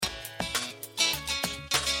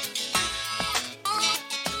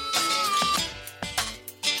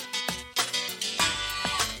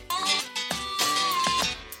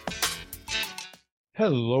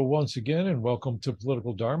Hello, once again, and welcome to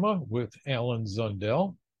Political Dharma with Alan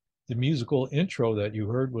Zundel. The musical intro that you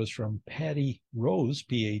heard was from Patty Rose,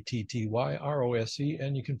 Pattyrosse,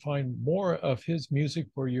 and you can find more of his music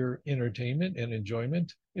for your entertainment and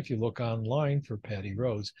enjoyment if you look online for Patty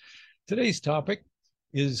Rose. Today's topic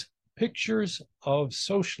is pictures of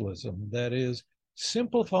socialism, that is,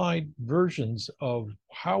 simplified versions of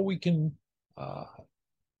how we can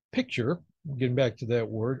picture, getting back to that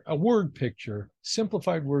word, a word picture,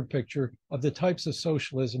 simplified word picture of the types of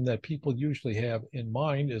socialism that people usually have in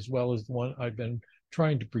mind, as well as the one I've been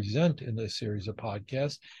trying to present in this series of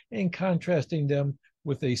podcasts, and contrasting them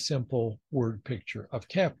with a simple word picture of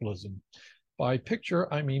capitalism. By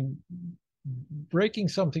picture, I mean breaking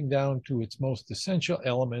something down to its most essential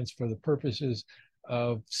elements for the purposes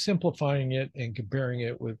of simplifying it and comparing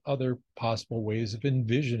it with other possible ways of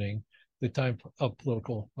envisioning the type of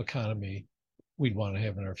political economy we'd want to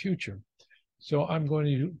have in our future. So I'm going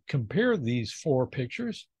to compare these four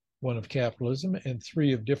pictures, one of capitalism and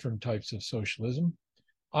three of different types of socialism,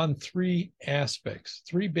 on three aspects,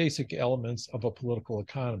 three basic elements of a political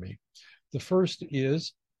economy. The first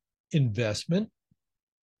is investment.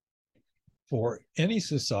 For any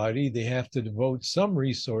society, they have to devote some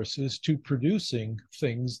resources to producing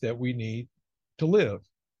things that we need to live.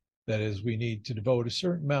 That is, we need to devote a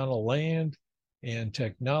certain amount of land and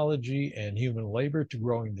technology and human labor to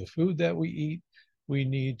growing the food that we eat. We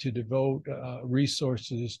need to devote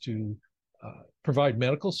resources to provide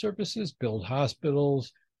medical services, build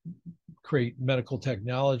hospitals, create medical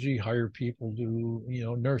technology, hire people to,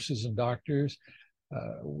 nurses and doctors.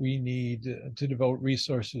 We need to devote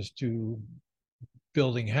resources to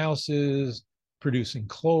building houses, producing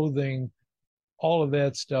clothing, all of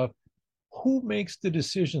that stuff. Who makes the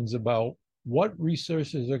decisions about what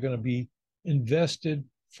resources are going to be invested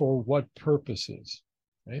for what purposes?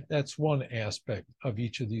 Right? That's one aspect of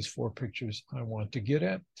each of these four pictures I want to get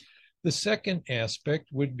at. The second aspect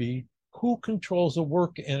would be who controls a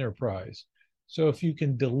work enterprise. So if you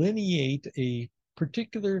can delineate a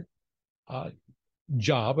particular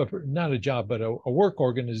job, not a job, but a work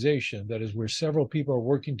organization, that is where several people are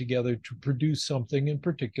working together to produce something in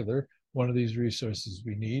particular, one of these resources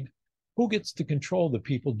we need, who gets to control the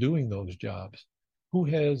people doing those jobs? Who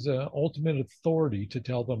has ultimate authority to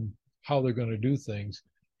tell them how they're going to do things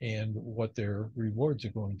and what their rewards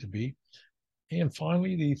are going to be? And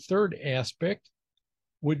finally, the third aspect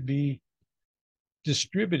would be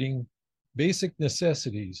distributing basic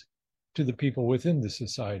necessities to the people within the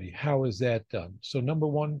society. How is that done? So number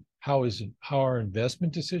one, how are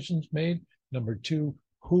investment decisions made? Number two,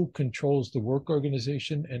 who controls the work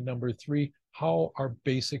organization? And number three, how are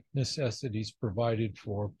basic necessities provided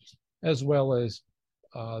for, as well as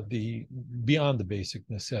the beyond the basic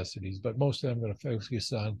necessities. But mostly I'm going to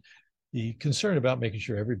focus on the concern about making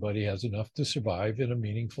sure everybody has enough to survive in a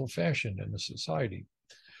meaningful fashion in the society.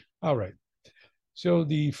 All right. So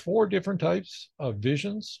the four different types of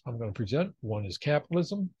visions I'm going to present. One is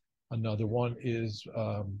capitalism. Another one is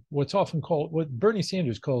what's often called, what Bernie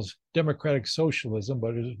Sanders calls democratic socialism,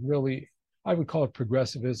 but it is really, I would call it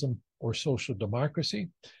progressivism or social democracy.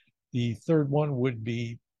 The third one would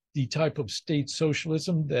be the type of state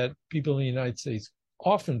socialism that people in the United States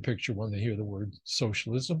often picture when they hear the word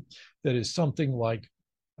socialism. That is something like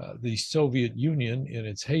the Soviet Union in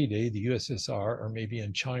its heyday, the USSR, or maybe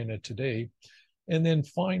in China today. And then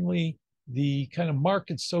finally, the kind of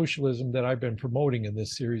market socialism that I've been promoting in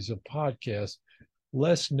this series of podcasts,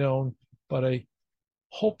 less known, but I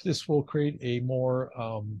hope this will create a more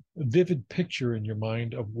vivid picture in your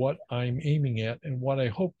mind of what I'm aiming at and what I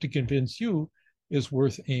hope to convince you is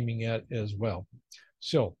worth aiming at as well.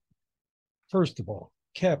 So, first of all,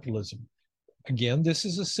 capitalism. Again, this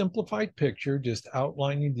is a simplified picture, just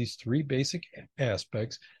outlining these three basic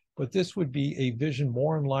aspects, but this would be a vision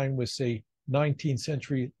more in line with, say, 19th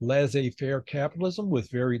century laissez-faire capitalism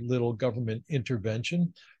with very little government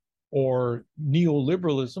intervention, or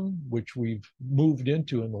neoliberalism, which we've moved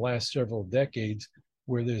into in the last several decades,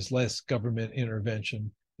 where there's less government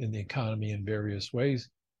intervention in the economy in various ways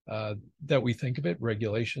that we think of it,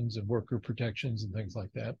 regulations and worker protections and things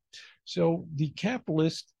like that. So the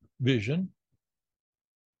capitalist vision,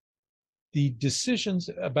 the decisions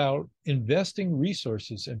about investing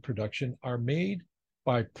resources in production are made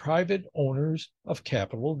by private owners of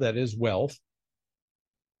capital, that is wealth,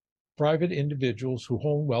 private individuals who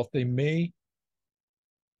own wealth. They may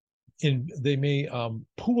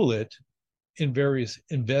pool it in various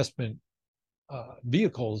investment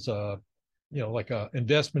vehicles, like an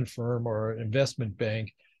investment firm or an investment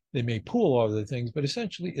bank. They may pool all of the things, but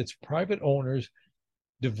essentially it's private owners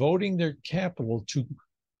devoting their capital to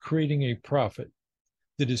creating a profit.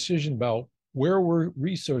 the decision about where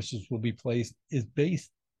resources will be placed is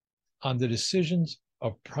based on the decisions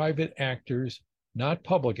of private actors, not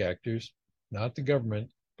public actors, not the government,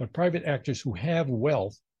 but private actors who have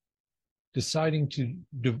wealth, deciding to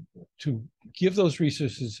give those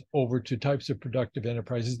resources over to types of productive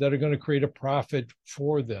enterprises that are going to create a profit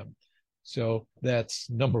for them. So that's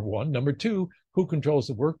number one. Number two, who controls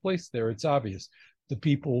the workplace? There it's obvious. The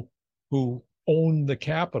people who own the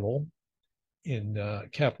capital in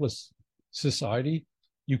capitalist society.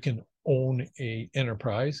 You can own a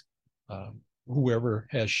enterprise. Whoever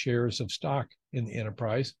has shares of stock in the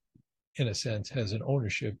enterprise, in a sense, has an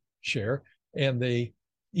ownership share, and they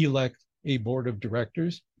elect a board of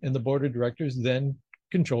directors, and the board of directors then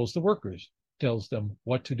controls the workers, tells them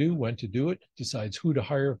what to do, when to do it, decides who to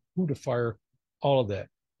hire, who to fire, all of that.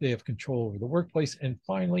 They have control over the workplace. And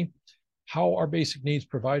finally, how are basic needs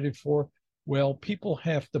provided for? Well, people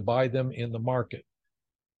have to buy them in the market.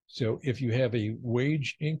 So if you have a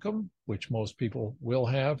wage income, which most people will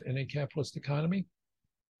have in a capitalist economy,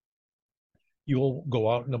 you'll go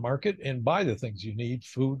out in the market and buy the things you need,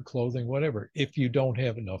 food, clothing, whatever. If you don't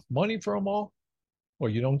have enough money for them all, or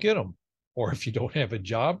you don't get them, or if you don't have a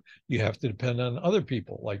job, you have to depend on other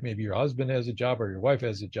people, like maybe your husband has a job or your wife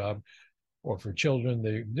has a job, or for children,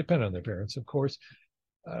 they depend on their parents, of course.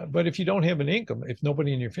 But if you don't have an income, if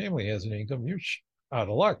nobody in your family has an income, you're out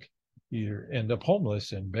of luck. You end up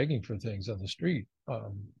homeless and begging for things on the street.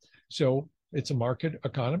 So it's a market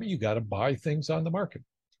economy. You got to buy things on the market.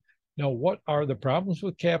 Now, what are the problems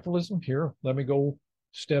with capitalism? Here, let me go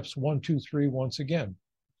steps 1, 2, 3 once again.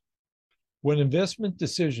 When investment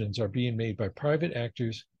decisions are being made by private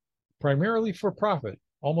actors, primarily for profit,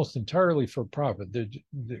 almost entirely for profit,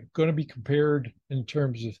 they're going to be compared in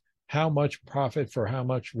terms of how much profit for how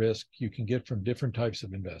much risk you can get from different types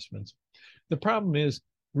of investments. The problem is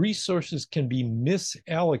resources can be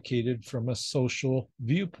misallocated from a social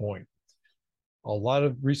viewpoint. A lot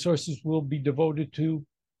of resources will be devoted to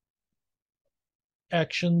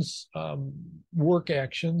actions, work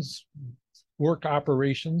operations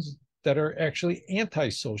that are actually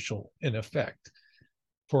antisocial in effect.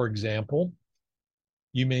 For example,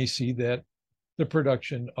 you may see that the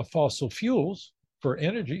production of fossil fuels for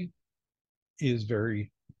energy is very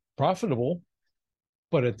profitable,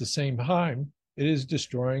 but at the same time, it is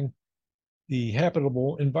destroying the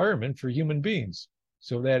habitable environment for human beings.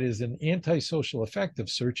 So that is an antisocial effect of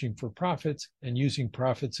searching for profits and using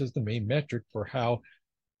profits as the main metric for how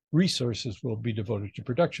resources will be devoted to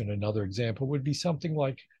production. Another example would be something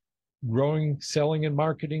like growing, selling, and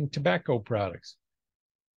marketing tobacco products.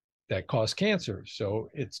 That cause cancer, so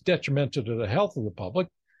it's detrimental to the health of the public.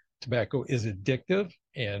 Tobacco is addictive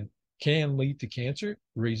and can lead to cancer,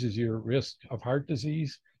 raises your risk of heart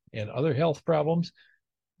disease and other health problems.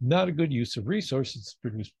 Not a good use of resources to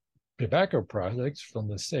produce tobacco products from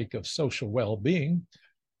the sake of social well-being,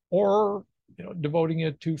 or devoting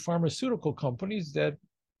it to pharmaceutical companies that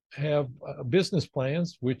have business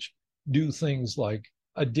plans which do things like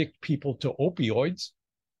addict people to opioids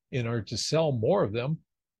in order to sell more of them,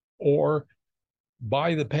 or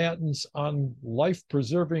buy the patents on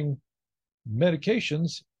life-preserving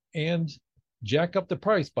medications and jack up the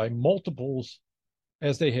price by multiples,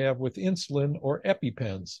 as they have with insulin or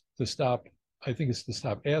EpiPens to stop, I think it's to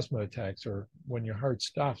stop asthma attacks, or when your heart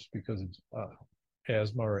stops because of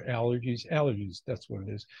asthma or allergies, that's what it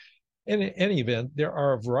is. In any event, there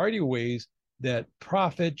are a variety of ways that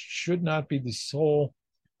profit should not be the sole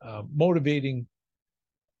motivating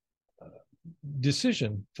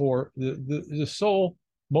decision for the sole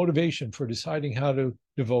motivation for deciding how to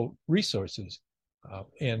devote resources.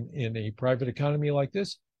 And in a private economy like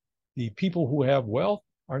this, the people who have wealth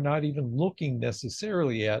are not even looking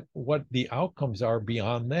necessarily at what the outcomes are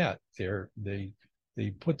beyond that. They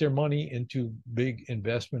put their money into big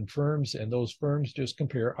investment firms, and those firms just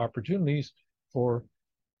compare opportunities for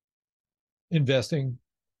investing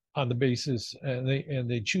on the basis, and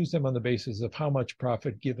they choose them on the basis of how much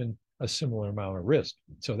profit given a similar amount of risk.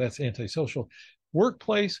 So that's antisocial.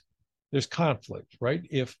 Workplace, there's conflict, right?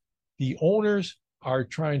 If the owners are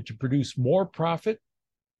trying to produce more profit,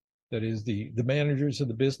 that is, the managers of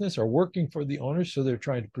the business are working for the owners, so they're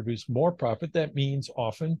trying to produce more profit. That means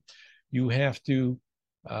often you have to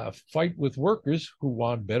fight with workers who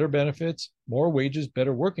want better benefits, more wages,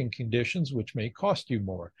 better working conditions, which may cost you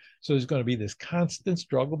more. So there's going to be this constant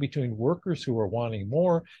struggle between workers who are wanting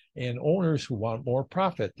more and owners who want more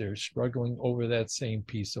profit. They're struggling over that same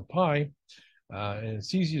piece of pie. And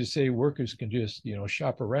it's easy to say workers can just,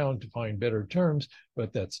 shop around to find better terms,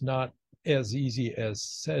 but that's not as easy as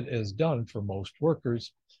said as done for most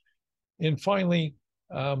workers. And finally,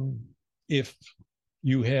 if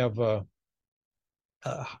you have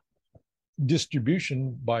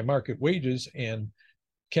distribution by market wages, and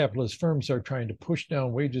capitalist firms are trying to push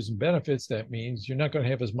down wages and benefits. That means you're not going to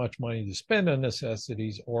have as much money to spend on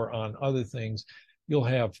necessities or on other things. You'll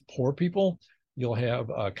have poor people. You'll have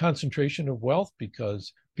a concentration of wealth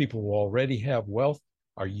because people who already have wealth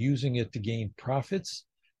are using it to gain profits.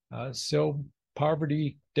 So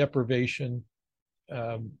poverty, deprivation,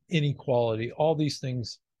 inequality, all these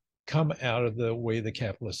things come out of the way the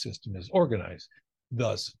capitalist system is organized.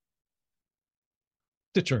 Thus,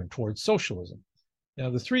 to turn towards socialism. Now,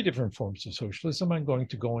 the three different forms of socialism I'm going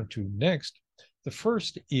to go into next. The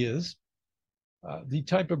first is the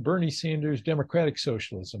type of Bernie Sanders democratic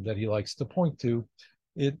socialism that he likes to point to.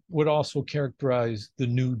 It would also characterize the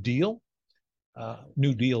New Deal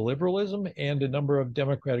liberalism, and a number of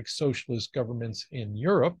democratic socialist governments in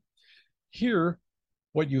Europe. Here,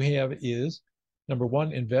 what you have is, number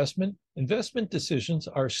one, investment. Investment decisions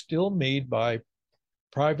are still made by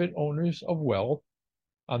private owners of wealth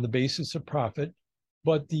on the basis of profit,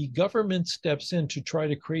 but the government steps in to try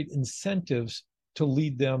to create incentives to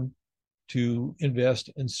lead them to invest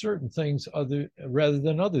in certain things rather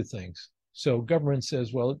than other things. So government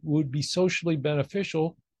says, well, it would be socially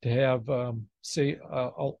beneficial to have, say,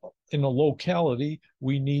 in a locality,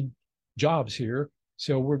 we need jobs here,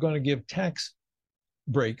 so we're going to give tax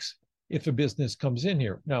breaks if a business comes in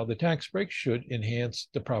here. Now, the tax breaks should enhance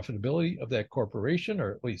the profitability of that corporation,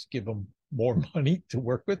 or at least give them more money to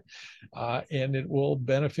work with, and it will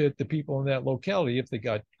benefit the people in that locality if they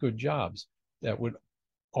got good jobs. That would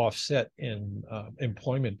offset in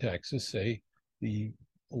employment taxes, say, the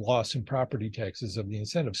loss in property taxes of the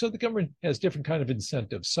incentive. So the government has different kind of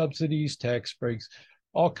incentives, subsidies, tax breaks,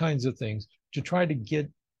 all kinds of things to try to get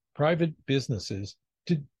private businesses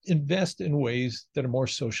to invest in ways that are more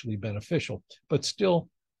socially beneficial. But still,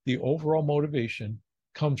 the overall motivation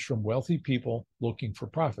comes from wealthy people looking for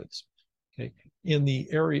profits. Okay. In the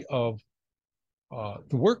area of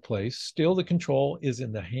the workplace, still the control is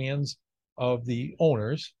in the hands of the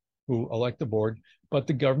owners who elect the board, but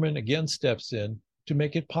the government again steps in to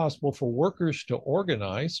make it possible for workers to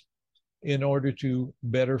organize in order to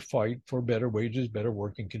better fight for better wages, better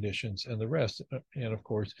working conditions, and the rest. And of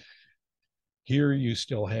course, here you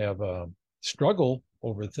still have a struggle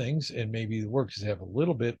over things, and maybe the workers have a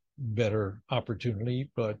little bit better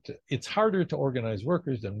opportunity, but it's harder to organize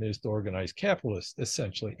workers than it is to organize capitalists.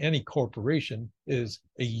 Essentially, any corporation is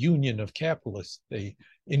a union of capitalists. They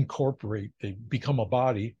incorporate, they become a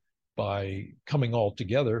body by coming all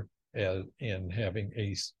together and having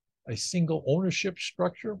a single ownership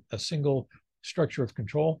structure, a single structure of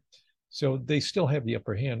control. So they still have the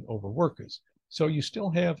upper hand over workers. So you still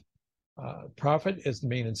have profit as the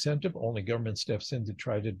main incentive. Only government steps in to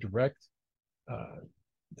try to direct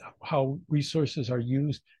how resources are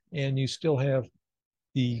used, and you still have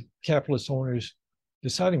the capitalist owners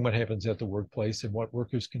deciding what happens at the workplace and what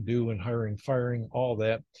workers can do, and hiring, firing, all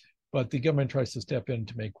that. But the government tries to step in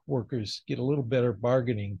to make workers get a little better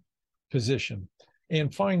bargaining position.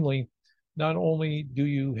 And finally, not only do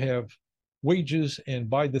you have wages and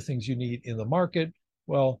buy the things you need in the market,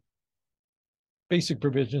 well, basic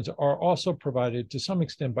provisions are also provided to some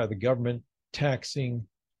extent by the government, taxing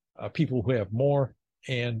people who have more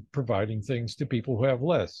and providing things to people who have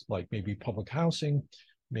less, like maybe public housing,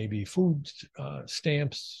 maybe food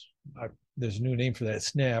stamps. There's a new name for that,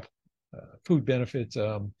 SNAP, food benefits,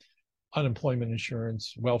 unemployment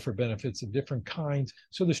insurance, welfare benefits of different kinds.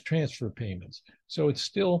 So there's transfer payments. So it's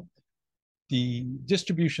still, the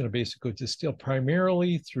distribution of basic goods is still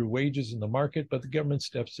primarily through wages in the market, but the government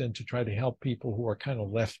steps in to try to help people who are kind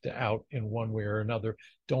of left out in one way or another,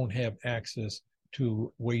 don't have access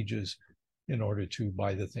to wages in order to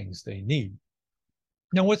buy the things they need.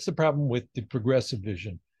 Now, what's the problem with the progressive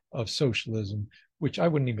vision of socialism, which I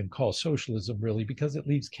wouldn't even call socialism really, because it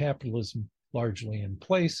leaves capitalism largely in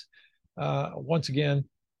place? Once again,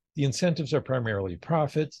 the incentives are primarily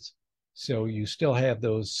profits. So you still have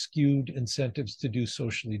those skewed incentives to do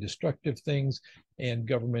socially destructive things, and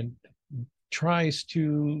government tries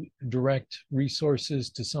to direct resources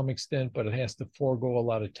to some extent, but it has to forego a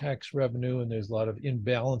lot of tax revenue, and there's a lot of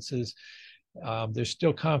imbalances. There's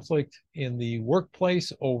still conflict in the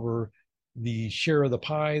workplace over the share of the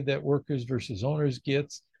pie that workers versus owners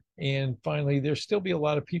gets. And finally, there'll still be a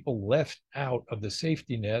lot of people left out of the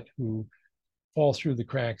safety net who fall through the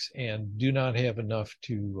cracks and do not have enough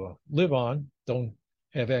to live on, don't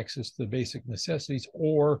have access to the basic necessities,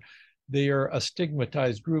 or they are a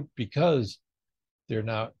stigmatized group because they're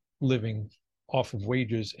not living off of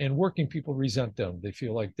wages, and working people resent them. They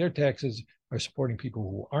feel like their taxes are supporting people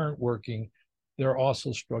who aren't working. they're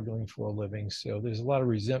also struggling for a living. So there's a lot of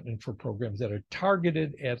resentment for programs that are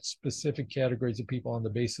targeted at specific categories of people on the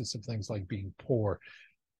basis of things like being poor.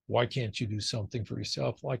 Why can't you do something for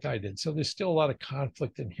yourself like I did? So there's still a lot of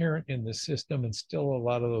conflict inherent in the system, and still a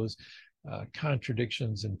lot of those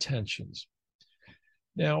contradictions and tensions.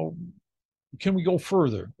 Now, can we go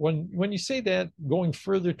further? When you say that, going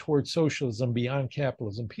further towards socialism beyond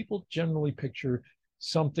capitalism, people generally picture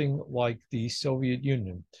something like the Soviet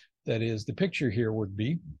Union. That is, the picture here would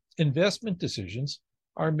be investment decisions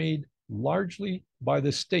are made largely by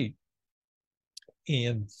the state.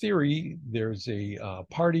 In theory, there's a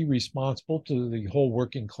party responsible to the whole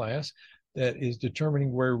working class that is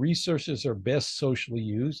determining where resources are best socially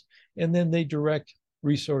used, and then they direct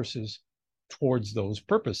resources towards those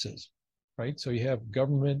purposes, right? So you have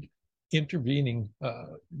government intervening,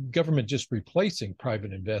 government just replacing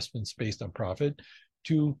private investments based on profit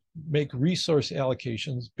to make resource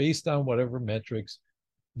allocations based on whatever metrics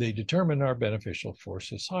they determine are beneficial for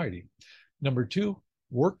society. Number two,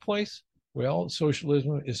 workplace. Well,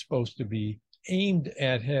 socialism is supposed to be aimed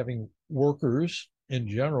at having workers in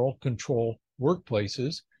general control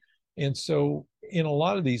workplaces. And so in a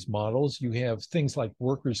lot of these models, you have things like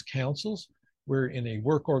workers' councils, where in a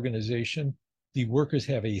work organization, the workers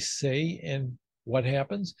have a say in what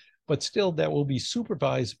happens, but still that will be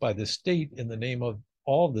supervised by the state in the name of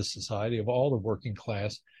all of the society, of all the working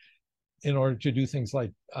class, in order to do things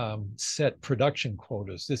like set production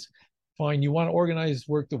quotas. This, fine, you want to organize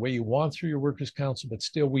work the way you want through your workers' council, but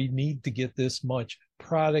still we need to get this much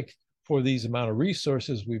product for these amount of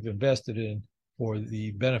resources we've invested in for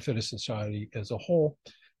the benefit of society as a whole.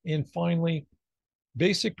 And finally,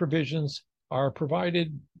 basic provisions are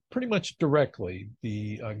provided pretty much directly.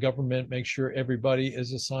 The government makes sure everybody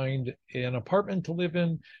is assigned an apartment to live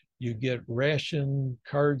in. You get ration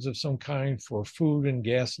cards of some kind for food and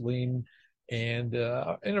gasoline. And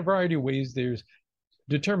in a variety of ways, there's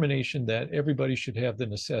determination that everybody should have the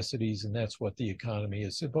necessities, and that's what the economy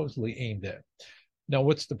is supposedly aimed at. Now,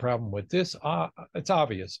 what's the problem with this? It's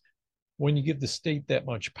obvious. When you give the state that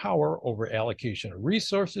much power over allocation of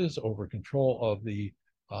resources, over control of the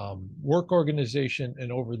work organization,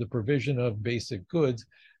 and over the provision of basic goods,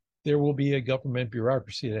 there will be a government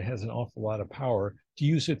bureaucracy that has an awful lot of power to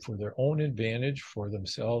use it for their own advantage, for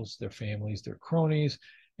themselves, their families, their cronies,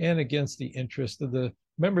 and against the interest of the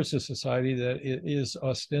members of society that it is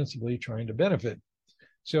ostensibly trying to benefit.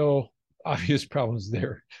 So obvious problems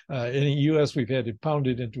there. In the US, we've had it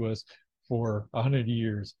pounded into us for 100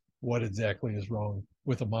 years what exactly is wrong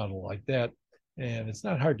with a model like that. And it's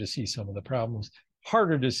not hard to see some of the problems,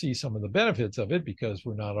 harder to see some of the benefits of it, because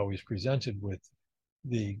we're not always presented with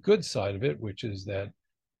the good side of it, which is that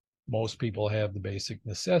most people have the basic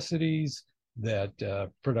necessities, that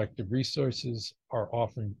productive resources are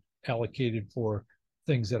often allocated for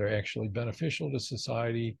things that are actually beneficial to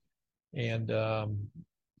society. And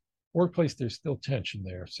workplace, there's still tension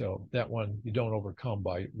there. So that one you don't overcome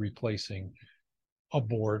by replacing a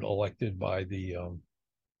board elected by the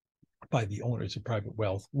owners of private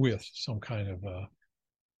wealth with some kind of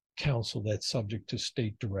council that's subject to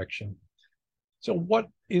state direction. So what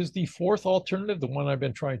is the fourth alternative, the one I've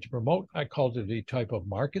been trying to promote? I called it a type of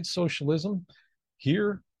market socialism.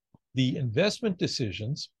 Here, the investment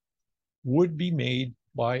decisions would be made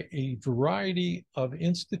by a variety of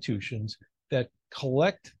institutions that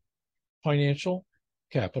collect financial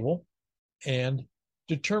capital and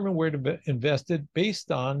determine where to invest it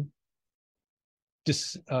based on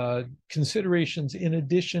considerations in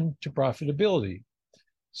addition to profitability.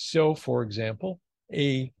 So, for example,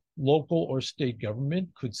 a local or state government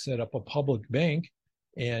could set up a public bank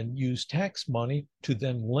and use tax money to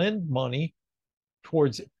then lend money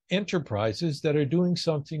towards enterprises that are doing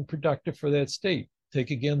something productive for that state.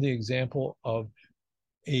 Take again the example of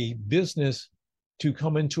a business to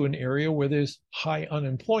come into an area where there's high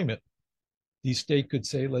unemployment. The state could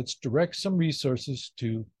say, let's direct some resources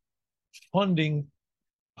to funding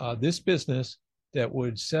this business that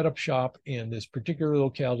would set up shop in this particular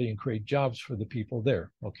locality and create jobs for the people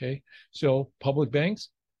there. Okay, so public banks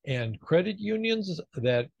and credit unions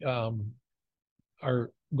that go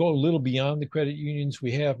a little beyond the credit unions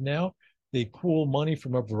we have now. They pool money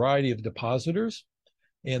from a variety of depositors,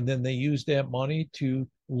 and then they use that money to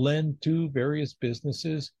lend to various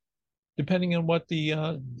businesses, depending on what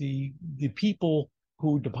the people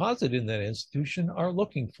who deposit in that institution are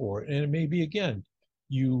looking for. And it may be, again,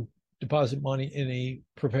 you deposit money in a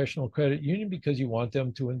professional credit union because you want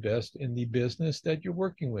them to invest in the business that you're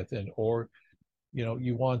working with, or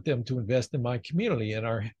you want them to invest in my community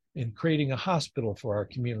and in creating a hospital for our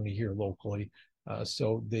community here locally.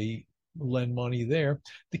 So they lend money there.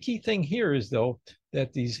 The key thing here is, though,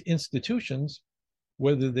 that these institutions,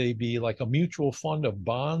 whether they be like a mutual fund of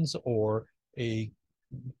bonds or a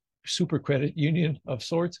super credit union of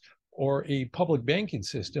sorts or a public banking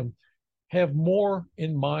system, have more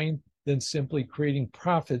in mind than simply creating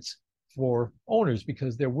profits for owners,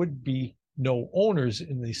 because there would be no owners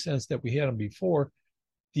in the sense that we had them before.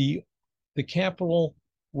 The capital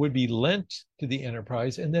would be lent to the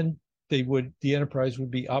enterprise, and then the enterprise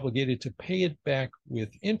would be obligated to pay it back with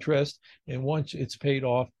interest, and once it's paid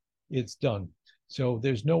off, it's done. So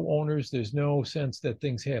there's no owners, there's no sense that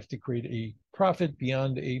things have to create a profit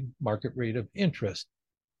beyond a market rate of interest.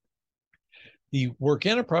 The work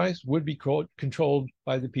enterprise would be controlled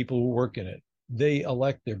by the people who work in it. They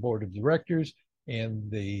elect their board of directors, and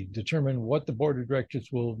they determine what the board of directors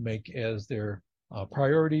will make as their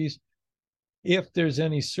priorities. If there's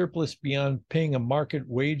any surplus beyond paying a market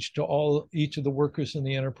wage to each of the workers in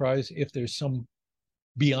the enterprise, if there's some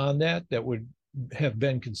beyond that would have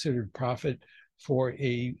been considered profit for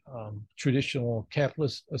a traditional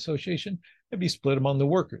capitalist association, it'd be split among the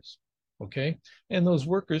workers. Okay, and those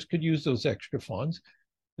workers could use those extra funds.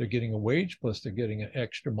 They're getting a wage, plus they're getting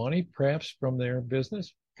extra money, perhaps from their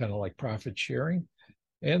business, kind of like profit sharing.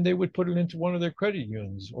 And they would put it into one of their credit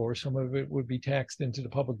unions, or some of it would be taxed into the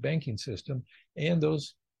public banking system. And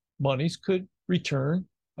those monies could return,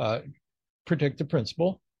 protect the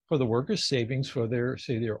principal for the workers' savings for their,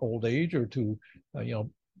 say, their old age, or to,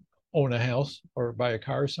 own a house or buy a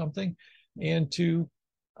car or something, and to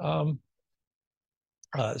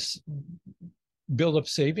build up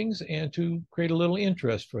savings and to create a little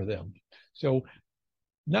interest for them. So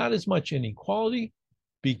not as much inequality,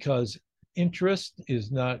 because interest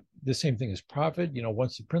is not the same thing as profit.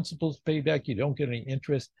 Once the principal is paid back, you don't get any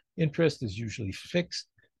interest. Interest is usually fixed.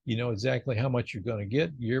 You know exactly how much you're going to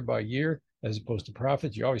get year by year, as opposed to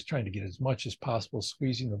profits. You're always trying to get as much as possible,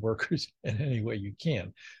 squeezing the workers in any way you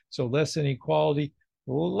can. So less inequality,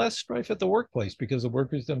 less strife at the workplace, because the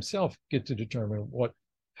workers themselves get to determine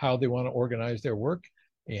how they want to organize their work,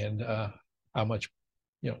 and how much,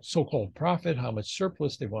 so-called profit, how much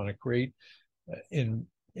surplus they want to create,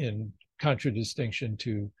 in contradistinction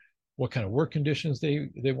to what kind of work conditions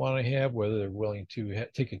they want to have, whether they're willing to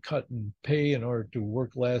take a cut in pay in order to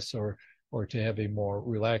work less, or to have a more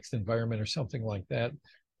relaxed environment or something like that.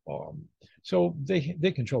 So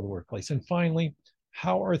they control the workplace. And finally,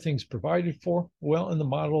 how are things provided for? Well, in the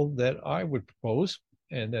model that I would propose,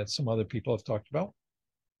 and that some other people have talked about,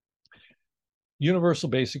 universal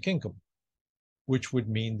basic income, which would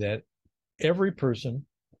mean that every person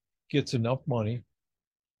gets enough money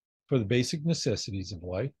for the basic necessities of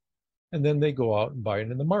life, and then they go out and buy it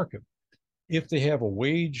in the market. If they have a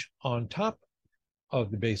wage on top of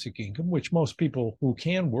the basic income, which most people who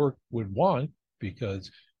can work would want, because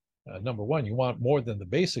number one, you want more than the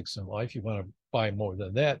basics in life, you want to buy more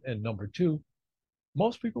than that, and number two,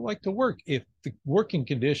 most people like to work. If the working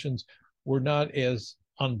conditions were not as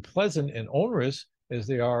unpleasant and onerous as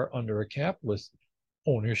they are under a capitalist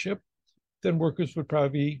ownership, then workers would probably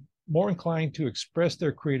be more inclined to express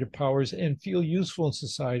their creative powers and feel useful in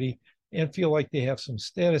society, and feel like they have some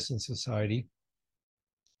status in society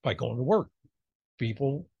by going to work.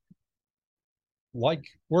 People like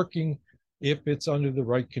working if it's under the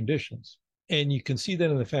right conditions. And you can see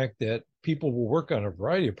that in the fact that people will work on a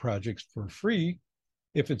variety of projects for free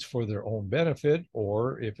if it's for their own benefit,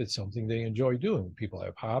 or if it's something they enjoy doing. People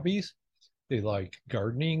have hobbies. They like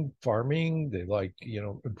gardening, farming. They like,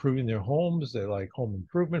 improving their homes. They like home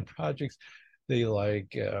improvement projects. They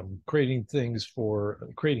like creating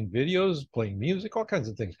videos, playing music, all kinds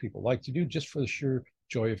of things people like to do just for the sheer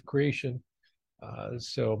joy of creation.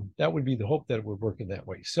 So that would be the hope, that it would work in that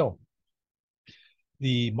way. So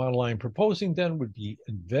the model I'm proposing then would be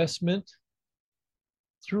investment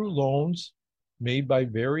through loans made by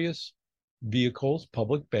various vehicles,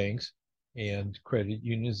 public banks, and credit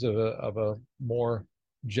unions of a more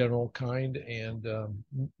general kind, and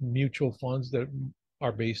mutual funds that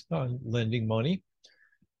are based on lending money.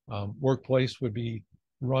 Workplace would be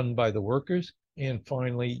run by the workers. And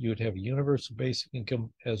finally, you'd have a universal basic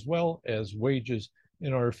income as well as wages,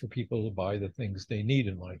 in order for people to buy the things they need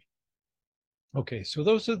in life. Okay, so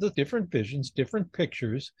those are the different visions, different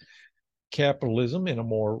pictures. Capitalism in a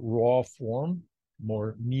more raw form,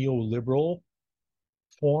 more neoliberal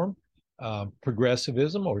form.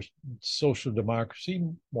 Progressivism or social democracy,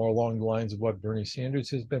 more along the lines of what Bernie Sanders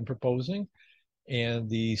has been proposing. And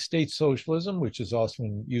the state socialism, which is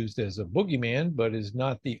often used as a boogeyman, but is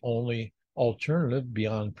not the only alternative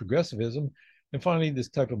beyond progressivism. And finally, this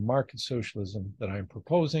type of market socialism that I'm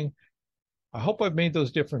proposing. I hope I've made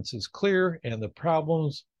those differences clear, and the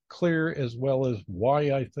problems clear, as well as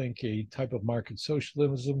why I think a type of market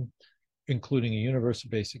socialism, including a universal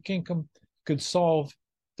basic income, could solve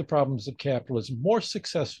the problems of capitalism more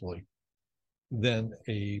successfully than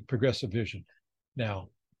a progressive vision. Now,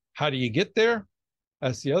 how do you get there?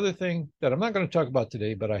 That's the other thing that I'm not going to talk about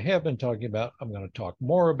today, but I have been talking about. I'm going to talk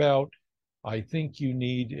more about. I think you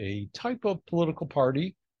need a type of political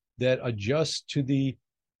party that adjusts to the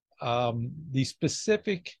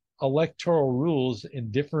specific electoral rules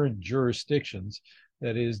in different jurisdictions.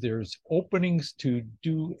 That is, there's openings to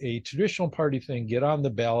do a traditional party thing, get on the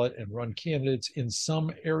ballot and run candidates in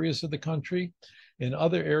some areas of the country. In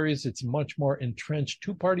other areas, it's much more entrenched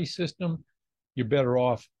two-party system. You're better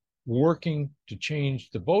off working to change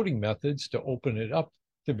the voting methods to open it up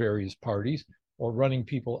to various parties, or running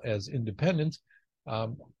people as independents.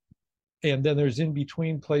 And then there's in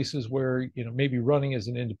between places where, maybe running as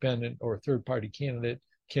an independent or a third-party candidate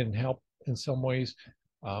can help in some ways.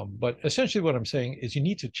 But essentially what I'm saying is you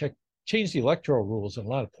need to change the electoral rules in a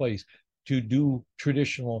lot of places to do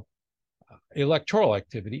traditional electoral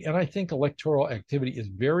activity. And I think electoral activity is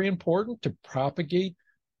very important to propagate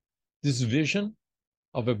this vision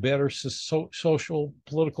of a better social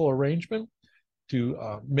political arrangement, to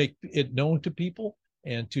make it known to people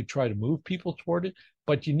and to try to move people toward it.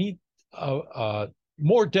 But you need a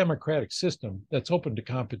more democratic system that's open to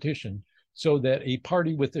competition, so that a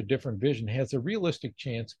party with a different vision has a realistic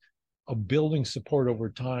chance of building support over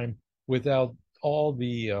time without all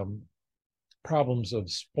the problems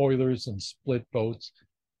of spoilers and split votes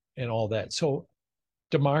and all that. So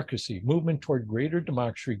democracy, movement toward greater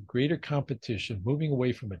democracy, greater competition, moving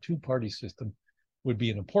away from a two-party system would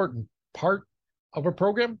be an important part of a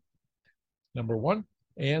program, number one.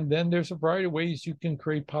 And then there's a variety of ways you can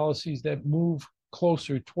create policies that move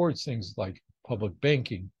closer towards things like public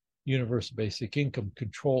banking, universal basic income,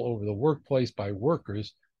 control over the workplace by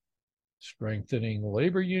workers, strengthening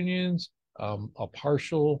labor unions, a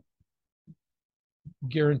partial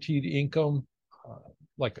guaranteed income,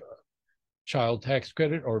 like a child tax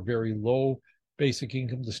credit, or very low basic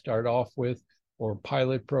income to start off with, or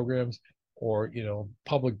pilot programs, or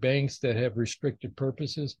public banks that have restricted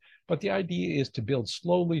purposes. But the idea is to build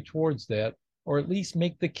slowly towards that, or at least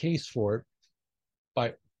make the case for it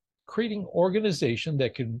by creating organization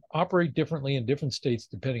that can operate differently in different states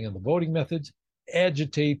depending on the voting methods,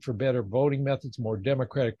 agitate for better voting methods, more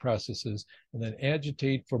democratic processes, and then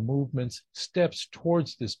agitate for movements, steps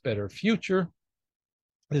towards this better future,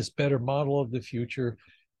 this better model of the future.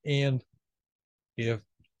 And if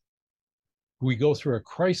we go through a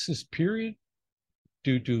crisis period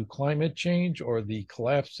due to climate change or the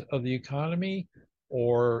collapse of the economy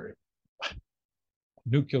or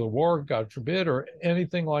nuclear war, God forbid, or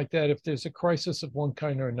anything like that, if there's a crisis of one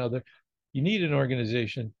kind or another, you need an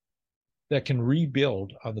organization that can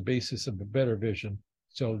rebuild on the basis of a better vision.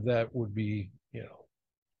 So that would be,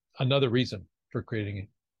 another reason for creating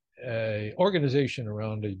an organization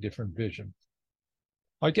around a different vision.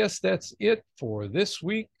 I guess that's it for this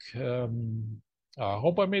week. I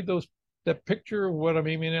hope I made that picture of what I'm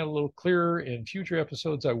aiming at a little clearer. In future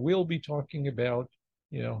episodes, I will be talking about,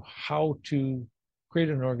 how to create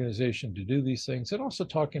an organization to do these things, and also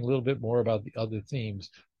talking a little bit more about the other themes,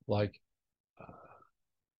 like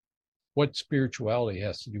what spirituality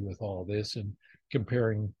has to do with all this, and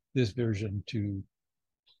comparing this version to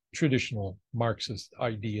traditional Marxist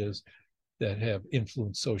ideas that have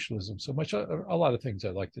influenced socialism so much. A lot of things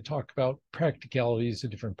I'd like to talk about, practicalities of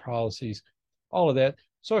different policies, all of that.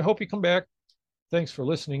 So I hope you come back. Thanks for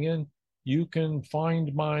listening in. You can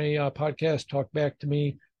find my podcast, Talk Back to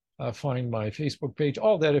Me, find my Facebook page,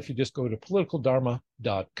 all that if you just go to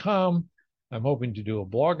politicaldharma.com. I'm hoping to do a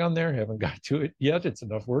blog on there. Haven't got to it yet. It's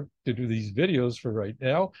enough work to do these videos for right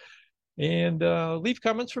now. And leave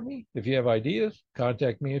comments for me. If you have ideas,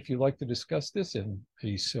 contact me if you'd like to discuss this in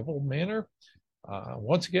a civil manner.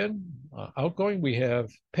 Once again, outgoing, we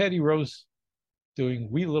have Patty Rose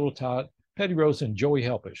doing Wee Little Tot. Patty Rose and Joey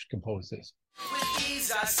Helpish composed this. With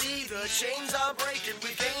ease, I see the chains are breaking. We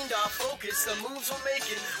gained our focus, the moves we're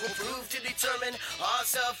making will prove to determine our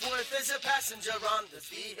self-worth as a passenger on this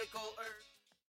vehicle Earth.